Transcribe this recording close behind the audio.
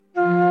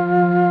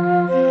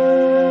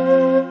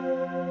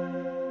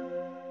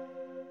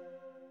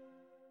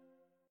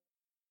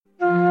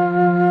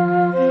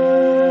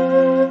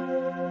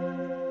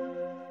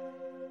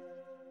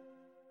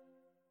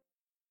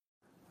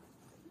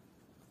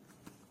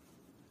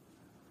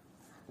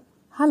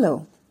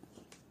Hello,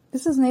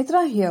 this is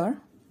Netra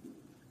here.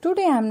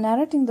 Today I am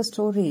narrating the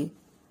story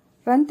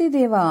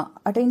Rantideva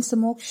attains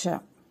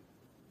moksha.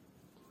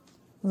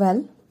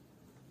 Well,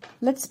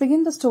 let's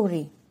begin the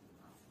story.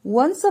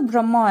 Once a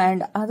Brahma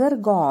and other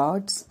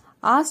gods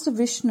asked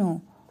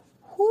Vishnu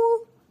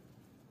who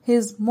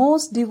his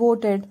most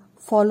devoted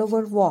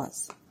follower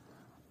was.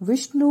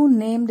 Vishnu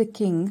named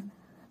King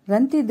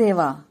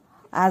Rantideva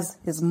as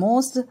his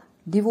most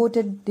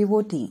devoted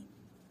devotee.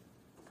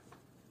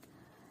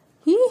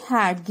 He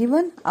had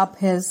given up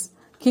his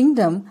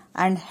kingdom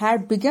and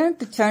had begun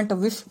to chant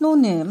Vishnu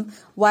name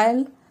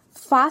while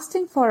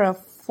fasting for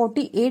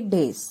 48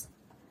 days.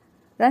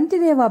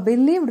 Rantideva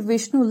believed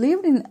Vishnu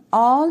lived in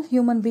all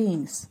human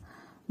beings.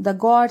 The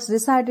gods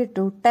decided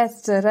to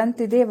test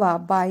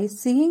Rantideva by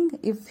seeing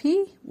if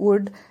he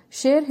would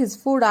share his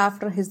food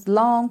after his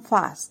long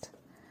fast.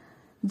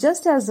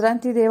 Just as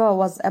Rantideva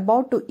was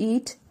about to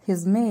eat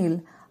his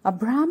meal, a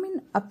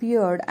Brahmin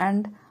appeared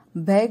and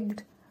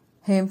begged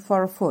him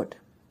for food.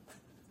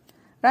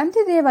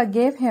 Rantideva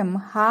gave him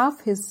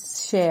half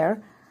his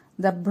share.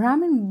 The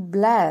Brahmin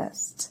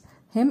blessed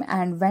him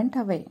and went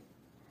away.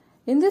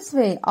 In this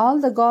way, all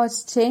the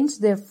gods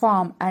changed their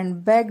form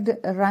and begged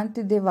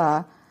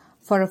Rantideva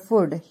for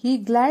food. He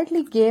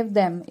gladly gave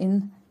them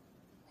in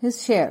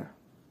his share.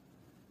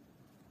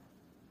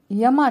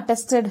 Yama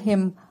tested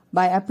him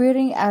by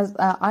appearing as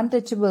an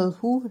untouchable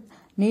who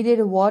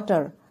needed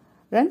water.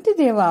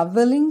 Rantideva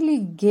willingly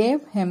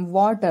gave him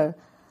water.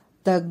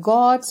 The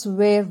gods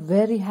were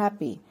very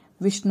happy.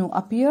 Vishnu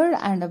appeared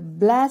and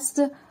blessed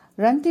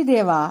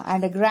Rantideva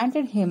and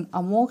granted him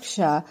a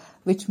moksha,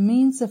 which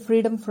means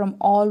freedom from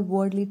all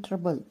worldly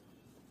trouble.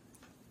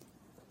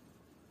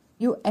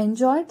 You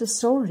enjoyed the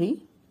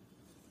story?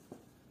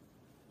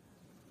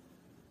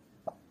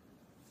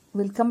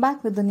 We'll come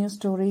back with the new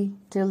story.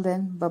 Till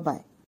then,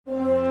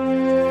 bye-bye.